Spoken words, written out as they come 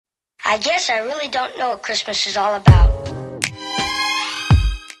I guess I really don't know what Christmas is all about.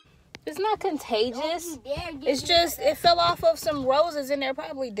 It's not contagious. It's just, it fell off of some roses and they're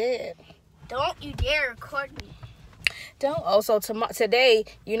probably dead. Don't you dare record me. Don't. Oh, so today,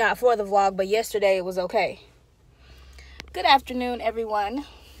 you're not for the vlog, but yesterday it was okay. Good afternoon, everyone.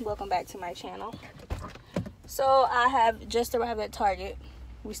 Welcome back to my channel. So I have just arrived at Target.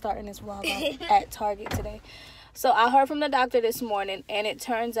 We starting this vlog off at Target today. So I heard from the doctor this morning, and it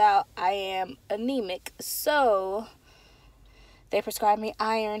turns out I am anemic. So they prescribed me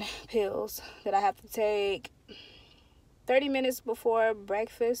iron pills that I have to take 30 minutes before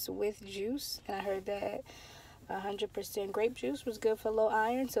breakfast with juice. And I heard that 100% grape juice was good for low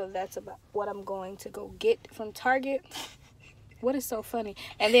iron. So that's about what I'm going to go get from Target. What is so funny?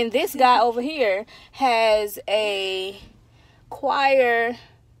 And then this guy over here has a choir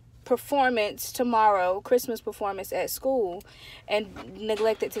performance tomorrow, Christmas performance at school, and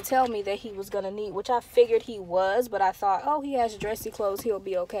neglected to tell me that he was gonna need, which I figured he was, but I thought, oh, he has dressy clothes, he'll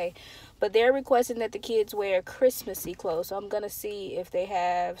be okay. But they're requesting that the kids wear Christmassy clothes, so I'm gonna see if they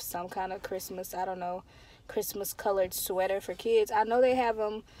have some kind of Christmas, I don't know, Christmas colored sweater for kids. I know they have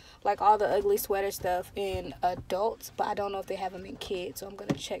them, like all the ugly sweater stuff, in adults, but I don't know if they have them in kids, so I'm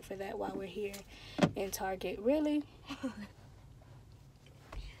gonna check for that while we're here in Target. Really?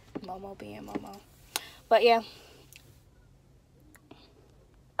 Momo being Momo. But yeah,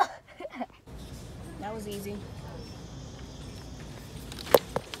 that was easy.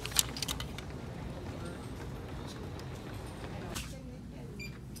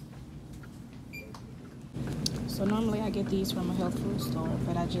 So normally I get these from a health food store,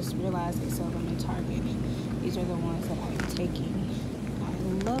 but I just realized they sell them in Target. These are the ones that I'm taking. I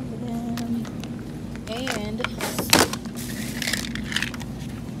love them. And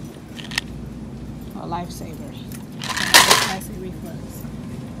a lifesaver. Acid reflux.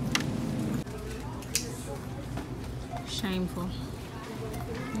 Shameful.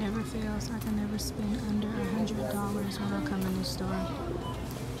 Never fails. I can never spend under $100 when I come in the store.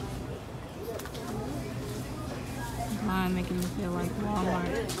 Mine making me feel like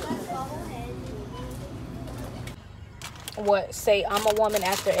Walmart. What? Say I'm a woman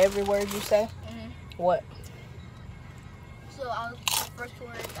after every word you say? Mm-hmm. What? So the first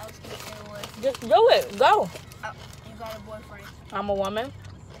word I was going to say was... Just do it. Go. You got a boyfriend. I'm a woman.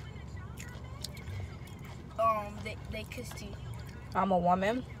 They kissed you. I'm a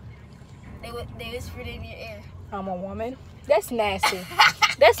woman. They whispered in your ear. I'm a woman. That's nasty.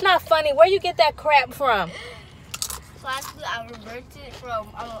 That's not funny. Where you get that crap from? So actually, I reversed it from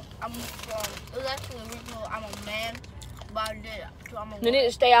it was actually original. I'm a man, but I did to I'm a woman. You need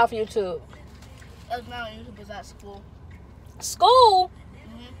to stay off YouTube. It was not on YouTube. It was at school. School?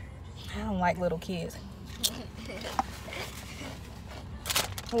 Mm-hmm. I don't like little kids.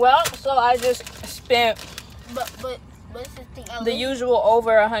 Well, so I just spent But it's the thing. the usual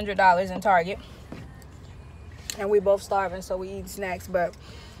over $100 in Target, and we both starving, so we eat snacks. But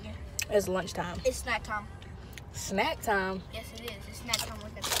it's lunchtime. It's snack time. Snack time? Yes, it is. It's snack time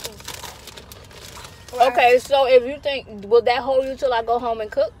with at school. Okay, so if you think, will that hold you till I go home and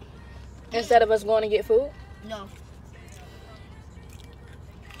cook instead of us going to get food? No.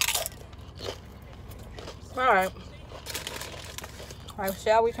 All right. All right,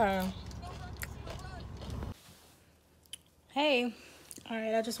 shall we turn? Hey. All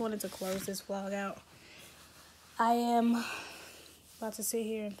right, I just wanted to close this vlog out. I am about to sit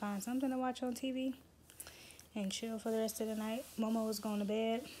here and find something to watch on TV and chill for the rest of the night. Momo was going to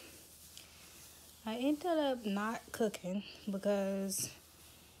bed. I ended up not cooking because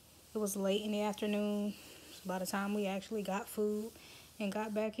it was late in the afternoon. By the time we actually got food and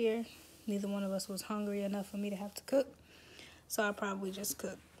got back here, neither one of us was hungry enough for me to have to cook. So I'll probably just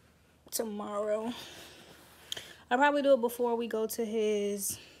cook tomorrow. I'll probably do it before we go to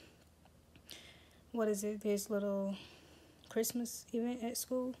his, his little Christmas event at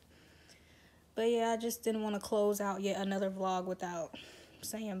school. But yeah, I just didn't want to close out yet another vlog without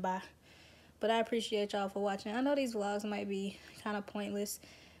saying bye. But I appreciate y'all for watching. I know these vlogs might be kind of pointless.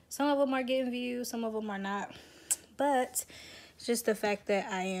 Some of them are getting views, some of them are not. But it's just the fact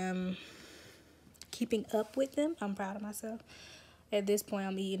that I am keeping up with them. I'm proud of myself. At this point,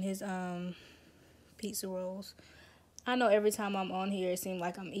 I'm eating his pizza rolls. I know every time I'm on here, it seems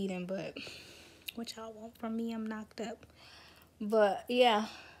like I'm eating, but what y'all want from me, I'm knocked up. But yeah,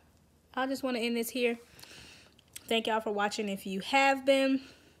 I just want to end this here. Thank y'all for watching if you have been.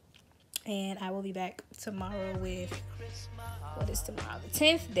 And I will be back tomorrow with, what is tomorrow? The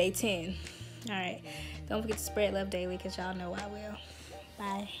 10th, day 10. All right. Don't forget to spread love daily because y'all know I will.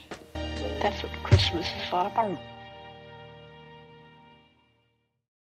 Bye. That's what Christmas is all about.